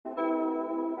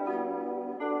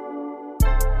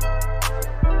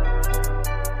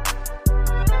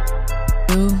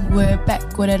We're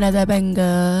back with another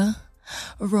banger.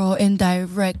 Raw and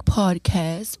Direct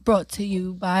podcast brought to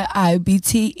you by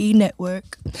IBTE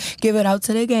Network. Give it out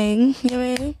to the gang. You know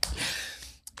what I mean?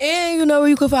 And you know where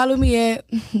you can follow me at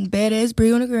Badass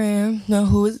Bree on the gram. Know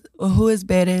who is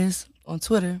Badass on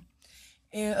Twitter.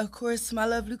 And of course, my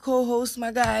lovely co-host,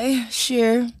 my guy,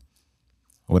 Cher.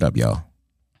 What up, y'all?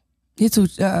 You too.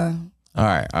 All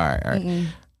right. Mm-mm.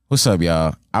 What's up,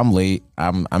 y'all? I'm late.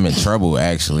 I'm in trouble,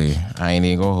 actually. I ain't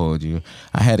even gonna hold you.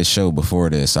 I had a show before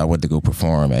this. I went to go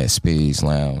perform at Spades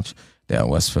Lounge down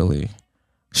West Philly.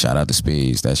 Shout out to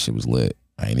Spades. That shit was lit.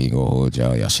 I ain't even gonna hold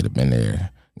y'all. Y'all should have been there.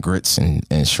 Grits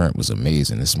and shrimp was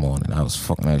amazing this morning. I was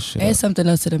fucking that shit Add up. something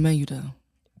else to the menu, though.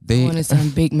 They wanted some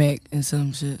Big Mac and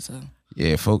some shit, so...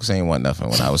 Yeah, folks ain't want nothing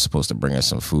when I was supposed to bring us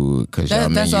some food because y'all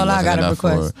menu that's all I wasn't got to enough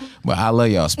request. for it. But I love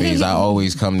y'all, Spades. I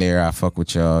always come there. I fuck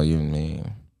with y'all. You know what I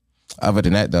mean? Other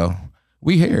than that, though,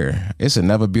 we here. It's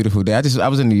another beautiful day. I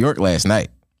was in New York last night.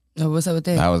 Oh, what's up with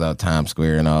that? I was out Times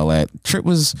Square and all that. Trip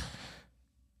was.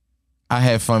 I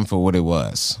had fun for what it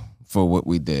was, for what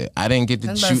we did. I didn't get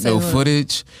to shoot no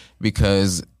footage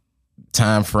because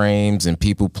time frames and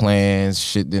people plans,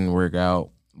 shit didn't work out.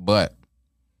 But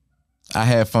I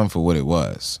had fun for what it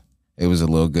was. It was a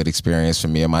little good experience for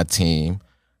me and my team.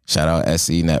 Shout out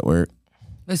SE Network.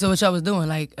 Wait, so what y'all was doing?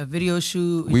 Like a video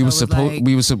shoot? We went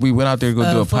out there to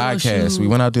go do a podcast. We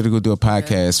went out there to go do a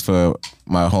podcast for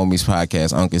my homie's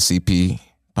podcast, Uncle CP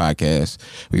podcast.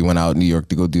 We went out in New York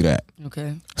to go do that.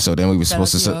 Okay. So then we were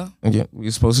supposed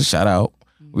to shout out.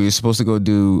 We were supposed to go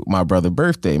do my brother's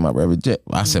birthday. My brother Jay.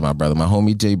 I said my brother, my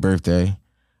homie Jay birthday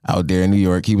out there in New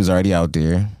York. He was already out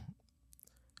there.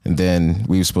 And then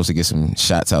we were supposed to get some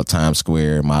shots out Times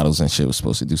Square. Models and shit was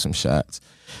supposed to do some shots.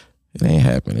 It ain't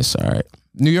happening. It's all right.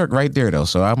 New York right there though.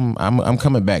 So I'm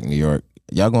coming back, New York.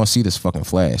 Y'all gonna see this fucking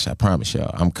flash. I promise y'all.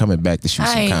 I'm coming back to shoot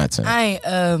some content. I ain't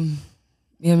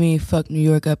you know what I mean, fuck New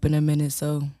York up in a minute,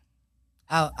 so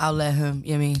I'll let him,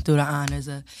 you know what I mean, do the honors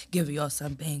of giving y'all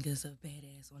some bangers of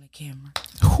Badass on the camera.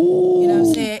 Ooh. You know what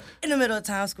I'm saying? In the middle of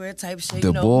Times Square type shit.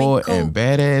 The boy and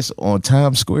Badass on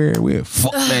Times Square. We'll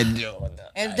fuck that joint.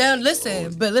 And then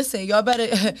listen, y'all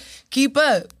better keep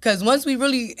up. Cause once we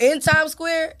really in Times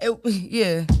Square,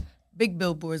 big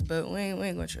billboards, but we ain't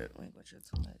gonna trip. We ain't gonna trip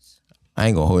too much. I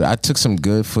ain't gonna hold it. I took some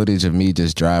good footage of me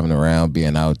just driving around,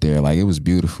 being out there. Like, it was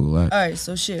beautiful. Like, all right,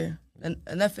 so Cher.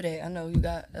 Enough of that. I know you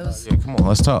got that was. Yeah, come on,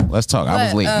 let's talk. I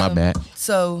was late, my bad.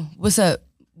 So what's up?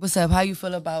 How you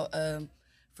feel about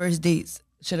first dates?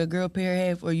 Should a girl pay her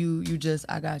half or you just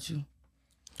I got you?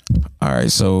 All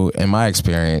right, so in my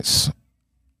experience,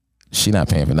 she not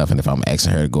paying for nothing if I'm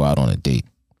asking her to go out on a date.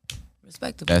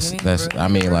 Respectable.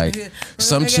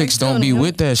 Some chicks don't be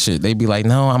with that shit. They be like,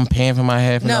 no, I'm paying for my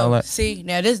half and all that. See,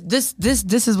 now this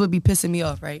is what be pissing me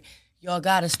off, right? Y'all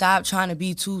gotta stop trying to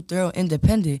be too thorough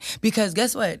independent. Because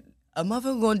guess what? A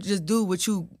motherfucker gonna just do what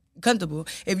you comfortable.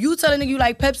 If you tell a nigga you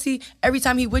like Pepsi, every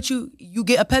time he with you, you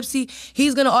get a Pepsi,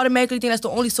 he's gonna automatically think that's the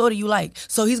only soda you like.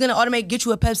 So he's gonna automatically get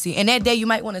you a Pepsi. And that day you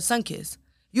might want a Sunkiss.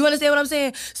 You understand what I'm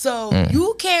saying? So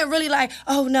you can't really like,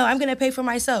 oh no, I'm gonna pay for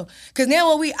myself. Cause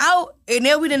now when we out and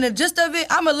now we in the gist of it,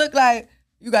 I'ma look like,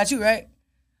 you got you, right?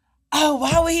 Oh,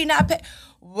 why would he not pay?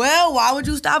 Well, why would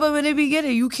you stop him in the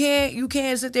beginning? You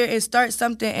can't sit there and start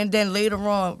something and then later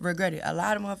on regret it. A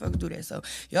lot of motherfuckers do that. So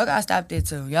y'all gotta stop that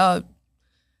too. Y'all,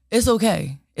 it's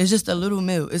okay. It's just a little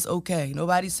meal. It's okay.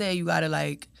 Nobody say you gotta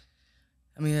like,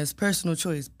 I mean, it's personal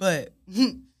choice, but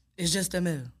it's just a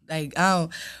meal. Like, I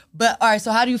don't, but all right,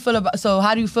 so how do you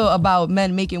feel about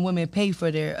men making women pay for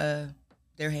their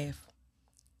half?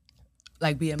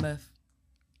 Like BMF.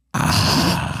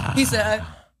 He said,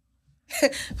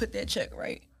 put that check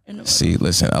right in the See,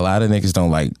 listen, a lot of niggas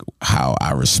don't like how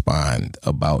I respond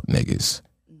about niggas.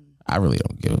 I really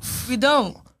don't give a We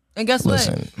don't. And guess what?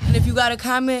 Listen. And if you got a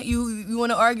comment, you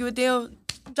want to argue with them,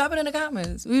 drop it in the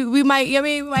comments. We might, you know what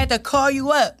I mean? We might have to call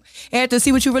you up and have to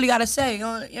see what you really got to say. You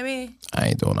know what I mean? I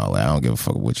ain't doing all that. I don't give a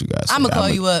fuck what you guys say. I'm going to call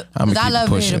you up. Because I love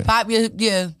you to pop your,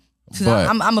 But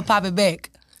I'm going to pop it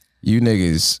back. You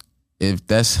niggas, if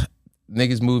that's,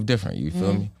 niggas move different. You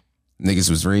feel me? Niggas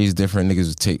was raised different. Niggas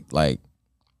was take, like,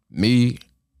 me,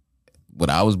 what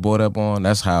I was brought up on,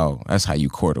 that's how you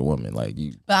court a woman. Like,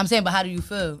 you. But I'm saying, but how do you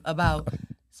feel about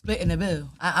splitting the bill?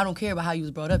 I don't care about how you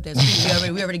was brought up. That's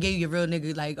cool. We already gave you a real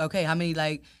nigga. Like, okay, how many,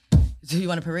 like, do you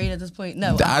want to parade at this point?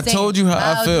 No. I told you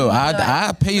how I feel.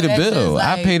 I pay the bill.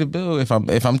 Like, I pay the bill if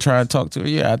I'm trying to talk to her.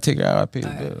 Yeah, I take her out. I pay the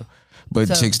bill.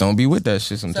 But chicks don't be with that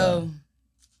shit sometimes.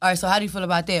 All right, so how do you feel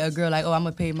about that? A girl like, oh, I'm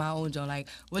gonna pay my own joint. Like,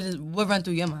 what run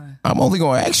through your mind? I'm only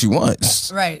gonna ask you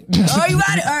once. Right. Oh, you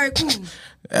got it. All right, cool.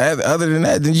 Other than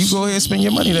that, then you go ahead and spend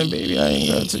your money then, baby. You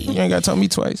ain't gotta tell me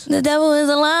twice. The devil is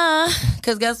a lie.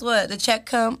 Cause guess what? The check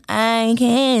come, I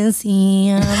can't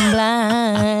see, I'm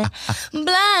blind.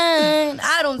 Blind.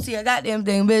 I don't see a goddamn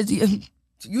thing, bitch.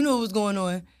 You know what's going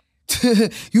on.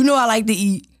 You know I like to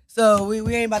eat. So we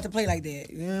ain't about to play like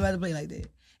that.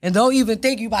 And don't even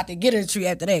think you about to get a treat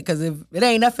after that. Because if it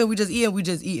ain't nothing, we just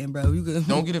eating, bro. You good.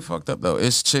 Don't get it fucked up, though.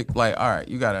 It's chick, like, all right,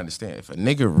 you got to understand. If a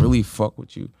nigga really fuck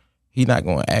with you, he not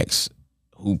going to ask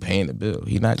who paying the bill.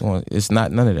 He not going to, it's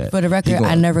not none of that. For the record,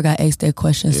 I never got asked that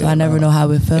question, so I never know how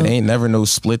it felt. It ain't never no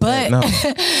split that,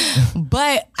 no.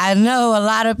 But I know a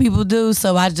lot of people do,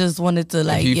 so I just wanted to,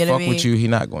 like, if he get it. If he fuck with you, he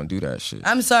not going to do that shit.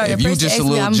 I'm sorry. If you just a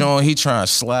little John, he trying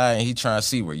to slide and he trying to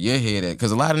see where your head at.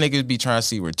 Because a lot of niggas be trying to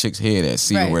see where chicks' head at,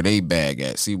 see where they bag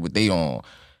at, see what they on.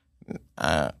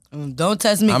 Don't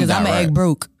test me because I'm an egg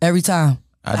broke every time.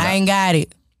 I ain't got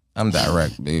it. I'm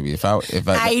direct, baby. If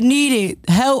I need it,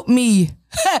 help me.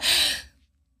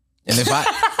 And if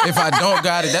I don't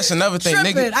got it, that's another thing,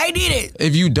 nigga. I need it.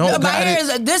 If you don't got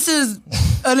it, this is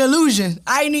an illusion.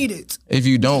 I need it. If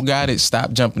you don't got it,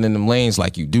 stop jumping in them lanes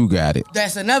like you do got it.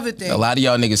 That's another thing. A lot of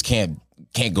y'all niggas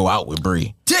can't go out with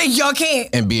Bree. Y'all can't.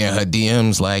 And be in her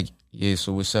DMs like, yeah,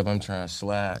 so what's up? I'm trying to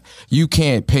slide. You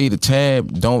can't pay the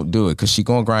tab. Don't do it, because she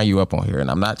gonna grind you up on here. And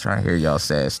I'm not trying to hear y'all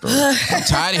sad stories. I'm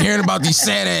tired of hearing about these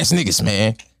sad ass niggas,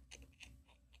 man.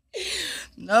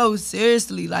 No,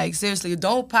 seriously,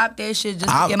 don't pop that shit just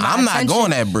to get my I'm attention. not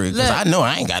going that bridge, because I know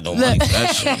I ain't got no money for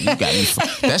that shit. You got me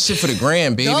that shit for the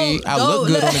gram, baby. I look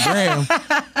good on the gram,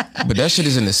 but that shit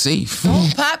is in the safe.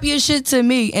 Don't pop your shit to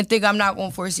me and think I'm not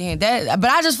gonna force your hand. But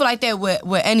I just feel like that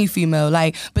with any female.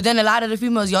 Like, but then a lot of the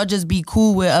females, y'all just be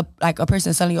cool with a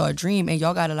person selling y'all a dream, and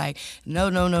y'all gotta like, no,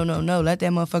 let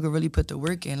that motherfucker really put the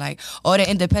work in. Like, all that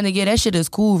independent, yeah, that shit is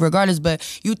cool regardless. But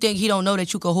you think he don't know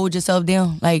that you can hold yourself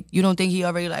down? Like, you don't think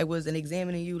he already like wasn't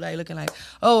examining you, like looking like,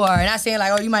 oh, all right, not saying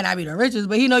like, oh, you might not be the richest,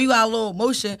 but he know you got a little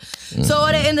emotion. Mm-hmm. So all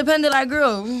that independent, like,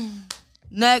 girl,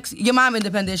 next, your mom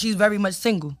independent, she's very much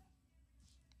single.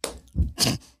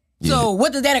 Yeah. So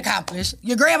what does that accomplish?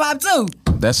 Your grandma too.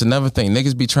 That's another thing.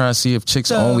 Niggas be trying to see if chicks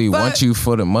only want you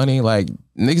for the money. Like,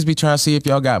 niggas be trying to see if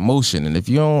y'all got motion, and if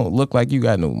you don't look like you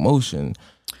got no motion,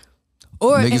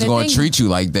 or niggas gonna treat you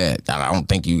like that. I don't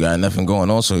think you got nothing going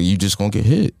on, so you just gonna get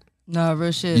hit. No,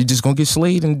 real shit. You just gonna get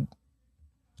slayed and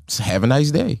have a nice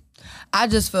day. I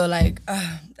just feel like,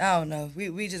 I don't know.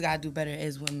 We just gotta do better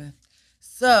as women.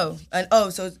 So,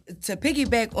 so to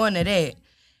piggyback on to that.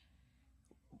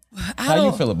 How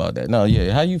you feel about that? No,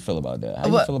 yeah. How you feel about that? How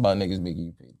you feel about niggas making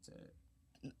you pay the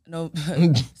tab? No,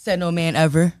 said no man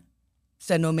ever.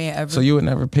 Said no man ever. So you would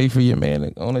never pay for your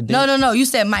man on a date? No. You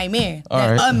said my man.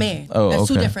 A man. Oh, that's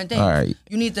okay. two different things. All right.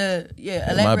 You need to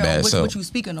elaborate on what you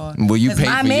speaking on. Will you pay for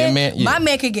your man? Yeah. My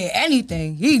man could get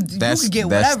anything. You could get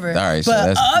whatever. All right,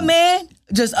 but a man,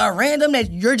 just a random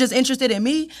that you're just interested in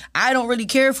me, I don't really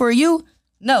care for you.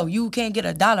 No, you can't get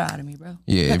 $1 out of me, bro.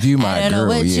 Yeah, if you my girl, I don't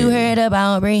know what you heard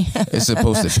about Bree. It's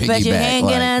supposed to piggyback. But you can't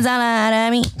get $1 out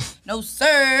of me. No,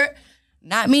 sir.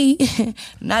 Not me.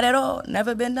 Not at all.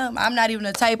 Never been done. I'm not even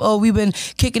the type, oh, we've been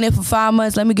kicking it for 5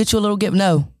 months. Let me get you a little gift.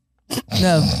 No.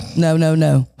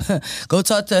 Go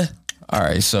talk to... All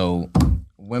right, so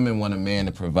women want a man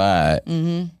to provide,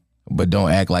 but don't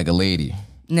act like a lady.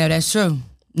 No, that's true.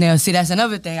 Now, see, that's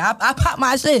another thing. I pop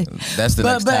my shit. That's the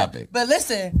next topic. But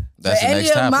listen, that's the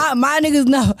next topic. My niggas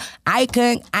know I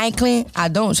ain't clean. I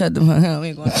don't shut them down.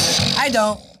 I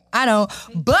don't.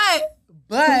 But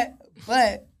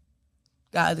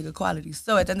got other good qualities.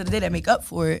 So at the end of the day, that make up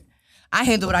for it. I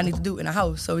handle what I need to do in the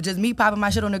house. So just me popping my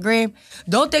shit on the gram.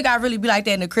 Don't think I really be like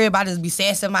that in the crib. I just be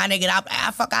sassing my nigga.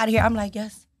 I fuck out of here. I'm like,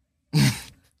 yes.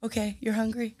 Okay, you're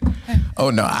hungry. Oh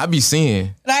no, I be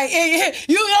seeing. Like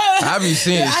you. I be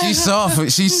seeing.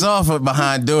 She soft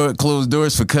behind closed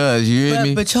doors for cuz. You hear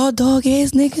me? But y'all dog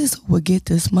ass niggas will get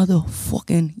this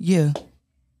motherfucking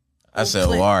I said,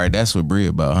 oh, all right, that's what Bree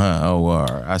about, huh? Oh, all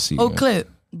right, I see. Oh, clip.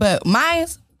 But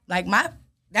mine's like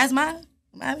that's mine.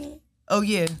 Oh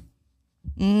yeah.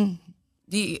 He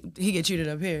get treated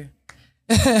up here.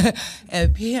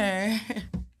 Up here.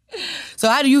 So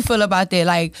how do you feel about that?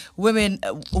 Like women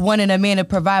wanting a man to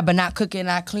provide but not cooking,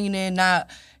 not cleaning, not,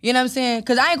 you know what I'm saying?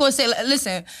 Because I ain't gonna say,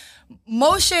 listen,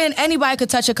 motion, anybody could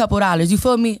touch a couple dollars, you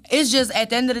feel me? It's just at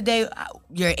the end of the day,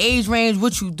 your age range,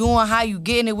 what you doing, how you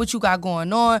getting it, what you got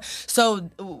going on. So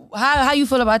how you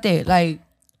feel about that? Like,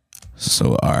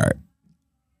 so all right.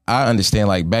 I understand,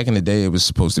 like, back in the day, it was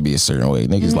supposed to be a certain way.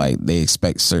 Niggas, like, they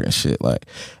expect certain shit. Like,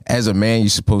 as a man, you're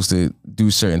supposed to do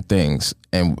certain things,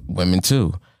 and women,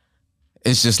 too.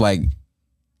 It's just, like,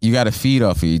 you got to feed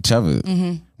off of each other.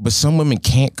 But some women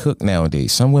can't cook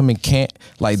nowadays. Some women can't,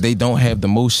 like, they don't have the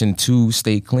motion to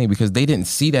stay clean because they didn't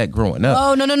see that growing up.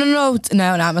 Oh, no. No, I'm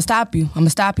going to stop you. I'm going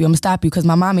to stop you because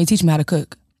my mom ain't teach me how to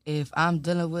cook. If I'm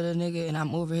dealing with a nigga and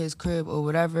I'm over his crib or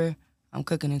whatever, I'm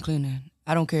cooking and cleaning.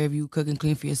 I don't care if you cook and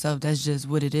clean for yourself. That's just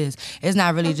what it is. It's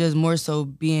not really just more so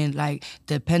being, like,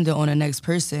 dependent on the next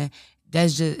person.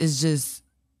 It's just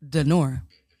the norm.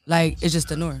 Like, it's just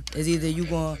the norm. It's either you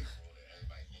going...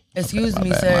 Excuse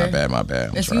me, sir. My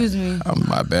bad. Excuse me.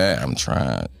 My bad. I'm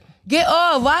trying. Get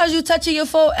off. Why is you touching your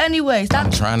phone anyway? Stop.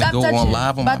 I'm trying to go touching. on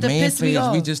live on my main page.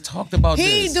 We just talked about this.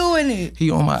 He doing it. He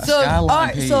on my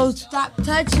Skyline page. So stop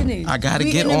touching it. I got to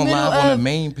get on live on the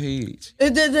main page.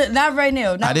 Not right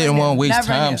now. I didn't want to waste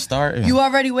time starting. You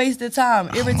already wasted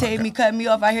time. Irritating me, cutting me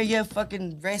off. I hear your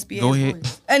fucking raspy ass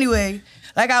voice. Anyway.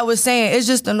 Like I was saying, it's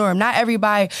just the norm. Not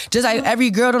everybody, just like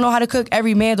every girl don't know how to cook,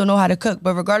 every man don't know how to cook.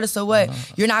 But regardless of what,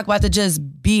 you're not about to just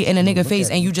be in a nigga face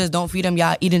and you just don't feed him.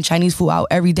 Y'all eating Chinese food out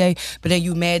every day, but then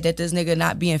you mad that this nigga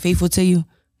not being faithful to you.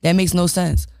 That makes no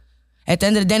sense. At the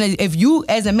end of the day, if you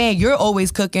as a man, you're always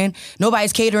cooking,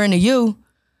 nobody's catering to you,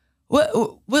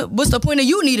 what's the point of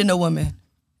you needing a woman?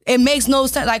 It makes no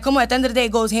sense. Like, come on, at the end of the day,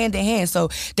 it goes hand in hand. So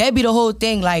that be the whole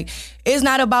thing. Like, it's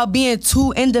not about being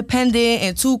too independent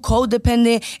and too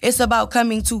codependent. It's about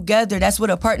coming together. That's what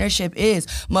a partnership is.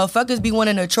 Motherfuckers be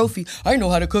wanting a trophy. I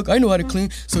know how to cook. I know how to clean.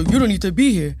 So you don't need to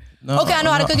be here. Okay, I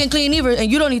know how to cook and clean either,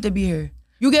 and you don't need to be here.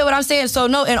 You get what I'm saying? So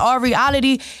no, in all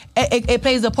reality, it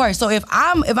plays a part. So if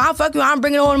I'm fucking you, I'm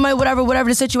bringing home money, whatever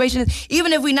the situation is,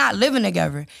 even if we not living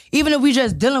together, even if we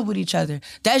just dealing with each other,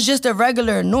 that's just a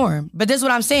regular norm. But this is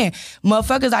what I'm saying.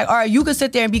 Motherfuckers like, all right, you can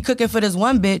sit there and be cooking for this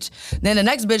one bitch, then the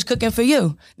next bitch cooking for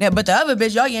you. Now, but the other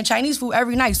bitch, y'all eating Chinese food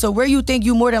every night. So where you think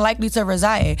you more than likely to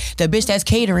reside? The bitch that's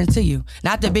catering to you,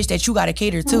 not the bitch that you gotta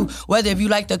cater to, whether if you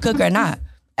like to cook or not.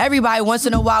 Everybody once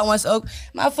in a while wants, oh,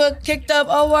 my foot kicked up,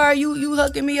 oh, why are you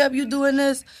hooking me up, you doing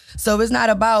this? So it's not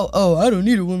about, oh, I don't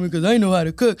need a woman because I know how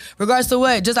to cook. Regardless to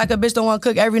what, just like a bitch don't want to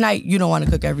cook every night, you don't want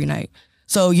to cook every night.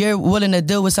 So you're willing to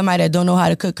deal with somebody that don't know how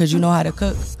to cook because you know how to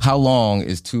cook. How long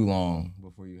is too long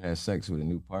before you have sex with a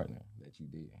new partner that you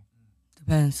did?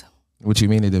 Depends. What you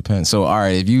mean it depends? So, all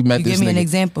right, if you met this nigga. Give me an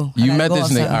example. You met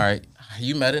this nigga, all right.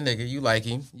 You met a nigga, you like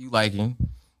him.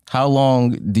 How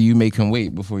long do you make him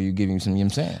wait before you give him some, you know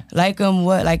what I'm saying? Like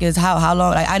what? Like it's how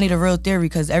long? Like I need a real theory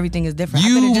because everything is different.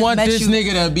 You want this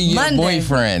nigga to be your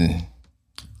boyfriend.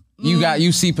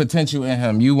 You see potential in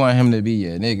him. You want him to be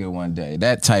your nigga one day.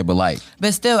 That type of like.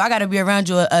 But still, I gotta be around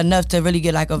you enough to really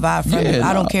get like a vibe from it.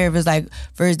 I don't care if it's like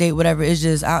first date, whatever. It's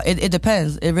just it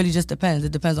depends. It really just depends.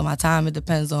 It depends on my time. It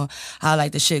depends on how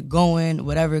like the shit going,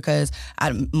 whatever. Because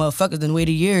motherfuckers done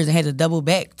waited years and had to double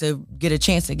back to get a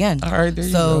chance again. All right, there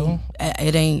you go.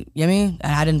 It ain't. You know what I mean?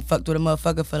 I didn't fuck with a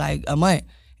motherfucker for like a month,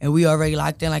 and we already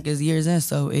locked in like it's years in.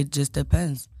 So it just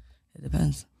depends. It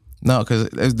depends. No, because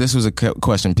this was a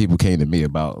question people came to me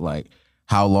about, like,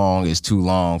 how long is too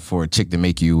long for a chick to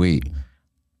make you wait?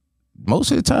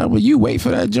 Most of the time, when you wait for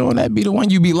that joint, that be the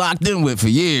one you be locked in with for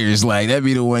years. Like, that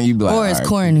be the one you be like, or it's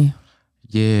corny.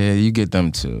 Yeah, you get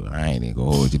them too. I ain't even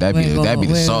gonna hold you. That be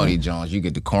the salty joints. You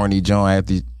get the corny joint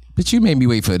after. But you made me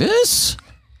wait for this.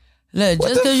 Look,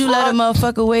 just because you let a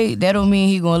motherfucker wait, that don't mean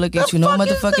he gonna look at you no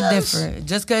motherfucking different.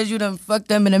 Just because you done fucked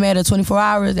them in a matter of 24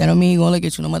 hours, that don't mean he gonna look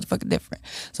at you no motherfucking different.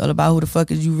 It's all about who the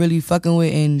fuck is you really fucking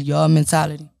with and y'all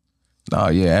mentality. No,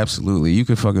 yeah, absolutely. You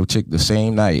could fuck a chick the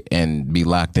same night and be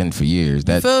locked in for years.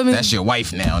 That's your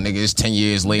wife now, nigga. It's 10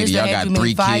 years later. Y'all got 3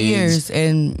 kids. 5 years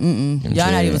and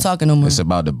y'all not even talking no more. It's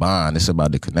about the bond. It's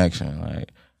about the connection.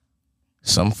 Like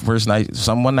some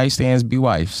one night stands be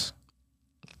wives.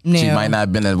 Now, she might not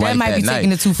have been a wife that night. That might be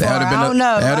taking it too far. I don't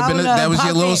know. That was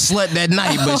your little slut that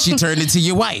night, but she turned into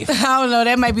your wife. I don't know.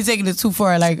 That might be taking it too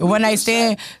far. Like a one night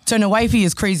stand, turning wifey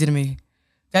is crazy to me.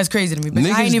 That's crazy to me.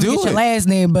 But I ain't even get your last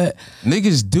name, but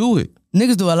niggas do it.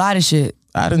 Niggas do a lot of shit.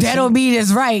 That don't mean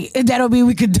it's right. That don't mean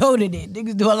we condone it.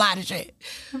 Niggas do a lot of shit.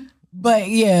 But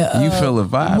yeah. You feel a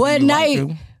vibe.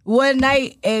 One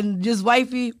night and just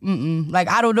wifey, like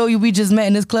I don't know you. We just met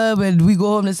in this club and we go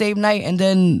home the same night and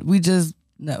then we just.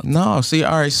 No, see,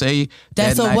 all right, say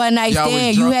that's a one night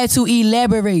stand. You had to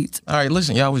elaborate. All right,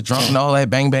 listen, y'all was drunk and all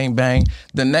that, bang, bang, bang.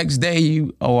 The next day,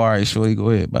 all right, shorty, go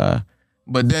ahead, bye.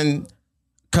 But then,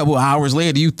 a couple hours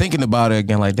later, you thinking about it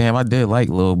again, like, damn, I did like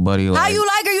little buddy. How you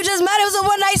like her? You you just met. It was a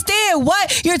one night stand.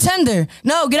 What? You're tender.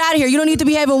 No, get out of here. You don't need to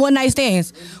be having one night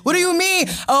stands. What do you mean?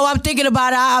 Oh, I'm thinking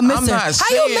about her. I miss her.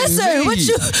 How you miss her? What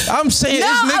you? I'm saying no,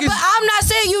 niggas. But I'm not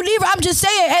saying you leave her. I'm just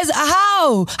saying as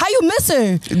how you miss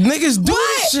her. Niggas do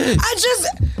what? This shit.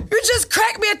 You just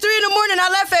cracked me at 3 a.m. I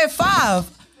left at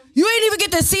 5. You ain't even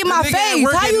get to see my face.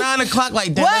 Work How at you 9 o'clock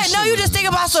like that? What? No, you just think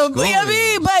about some. You know what I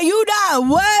mean? But you not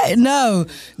what? No,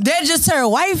 that just her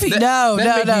wifey. No.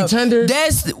 You tender?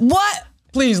 That's what.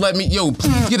 Please let me,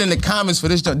 please get in the comments for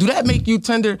this. Do that make you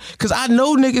tender? Because I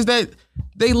know niggas that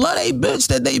they love they bitch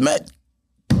that they met.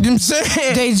 You know what I'm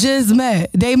saying? They just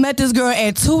met. They met this girl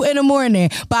at 2 a.m.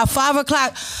 By 5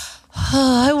 o'clock.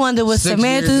 I wonder what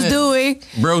Samantha's doing.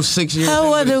 Bro, 6 years. I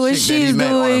wonder what she's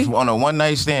doing. On a one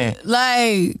night stand.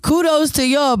 Like, kudos to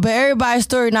y'all, but everybody's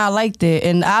story not like that.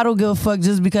 And I don't give a fuck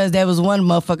just because that was one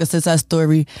motherfucker success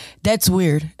story. That's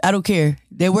weird. I don't care.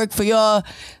 They work for y'all.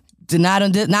 Not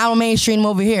on mainstream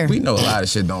over here. We know a lot of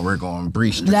shit don't work on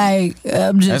Bree Street. Like,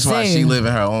 I'm just That's saying. why she live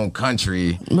in her own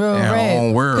country, real in her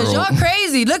own world. Cause y'all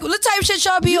crazy. Look type of shit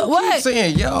y'all be. What? I'm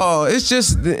saying,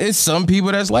 it's some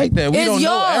people that's like that. We don't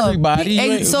know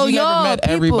everybody. So you y'all never met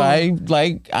people. everybody.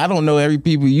 Like, I don't know every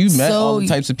people you met. All the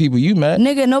types of people you met.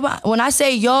 Nigga, nobody. When I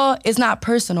say y'all, it's not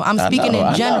personal. I'm speaking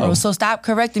in general. So stop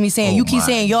correcting me saying you keep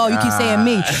saying y'all, you keep saying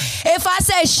me. If I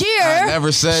said Sheer, I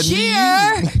never said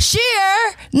Sheer.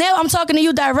 Now I'm talking to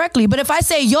you directly. But if I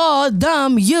say y'all,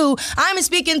 them, you, I'm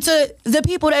speaking to the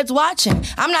people that's watching.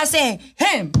 I'm not saying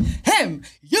him,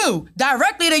 you,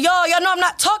 directly to y'all. Y'all know I'm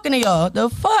not talking to y'all. The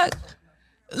fuck?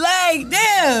 Like,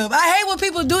 damn. I hate when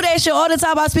people do that shit all the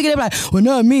time. I speak to them like, well,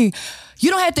 not me. You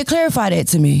don't have to clarify that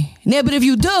to me. Yeah, but if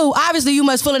you do, obviously you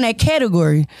must fall in that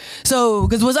category. So,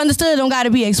 because what's understood don't got to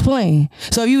be explained.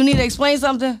 So if you need to explain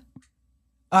something,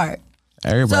 all right.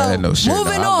 Everybody that knows shit.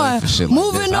 Moving on.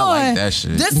 Moving on. I like that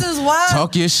shit. This is why.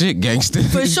 Talk your shit, gangster.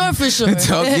 For sure.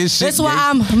 Talk your shit. That's why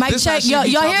I'm mic check. Y'all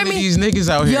hear me? These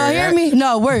niggas out here. Y'all hear me?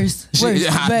 No, worse.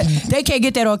 But they can't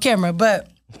get that on camera.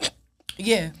 But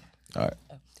yeah. All right.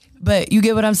 But you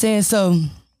get what I'm saying? So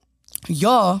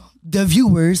y'all, the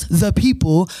viewers, the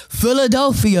people,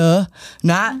 Philadelphia,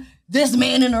 not this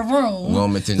man in the room,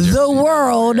 Wilmington, the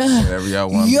world, whatever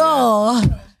y'all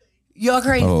want. Y'all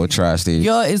crazy. Oh, tri-state.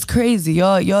 Y'all is crazy.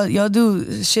 Y'all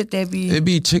do shit that be. It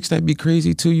be chicks that be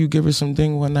crazy too. You give her some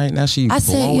thing one night, now she. I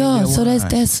said y'all, so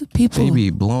that's people. They be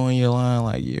blowing your line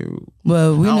like you.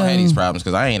 Well, we I don't know have these problems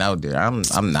because I ain't out there. I'm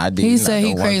not dating. He said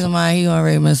he crazy man. He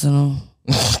already missing him.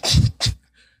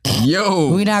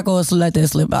 Yo, we not gonna let that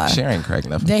slip by. She ain't crack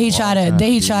nothing. Then he try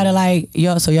to like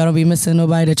yo. So y'all don't be missing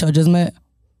nobody that y'all just met.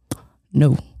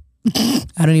 No.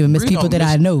 I don't even miss people that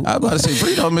I know. I was about to say,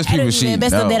 Bree don't miss people she know.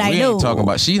 That I know. Ain't talking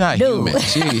about, she not human.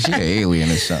 She an alien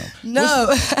or something.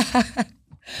 No.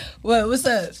 What's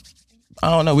up? I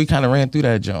don't know. We kind of ran through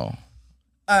that, John.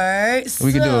 All right.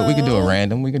 We could do a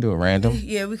random.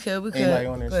 Yeah, we could. Anybody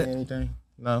on there say anything?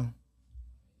 No.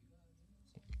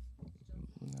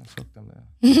 Fuck them now.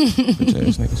 Bitch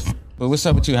ass niggas. But what's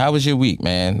up with you? How was your week,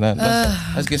 man?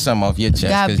 Let's get something off your chest.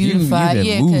 Got beautified. You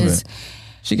been moving.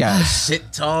 She got a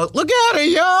shit tall. Look at her,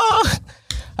 y'all.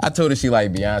 I told her she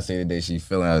like Beyonce today. She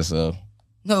feeling herself.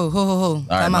 No,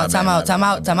 Time out. I'm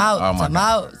about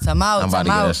to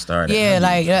get her started. Yeah,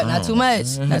 like not too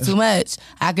much.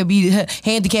 I could be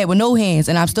handicapped with no hands,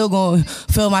 and I'm still gonna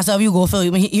feel myself. You gonna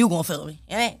feel me? You gonna feel me?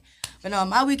 But no,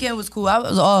 my weekend was cool. I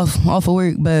was off of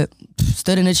work, but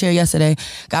stood in the chair yesterday.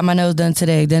 Got my nails done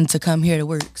today. Then to come here to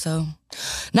work. So,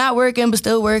 not working, but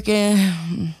still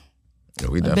working. Yeah,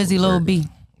 we a busy little B.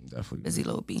 Definitely. Busy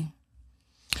little B.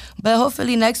 But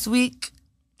hopefully next week,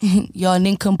 y'all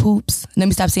nincompoops. Let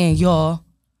me stop saying y'all.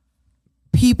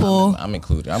 People. I'm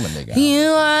included. I'm a nigga. You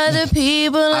are the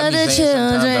people of the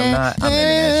children. I'm into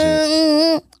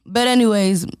that shit. But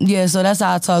anyways, yeah, so that's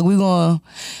how I talk. He's gonna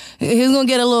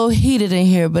get a little heated in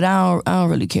here, but I don't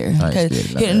really care.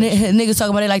 Niggas talk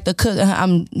about it like the cook.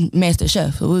 I'm master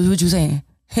chef. What you saying?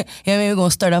 You know what I mean? We're going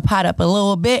to stir the pot up a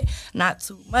little bit. Not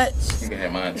too much. You can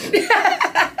have mine too.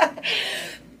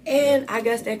 And I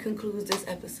guess that concludes this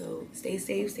episode. Stay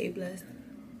safe, stay blessed.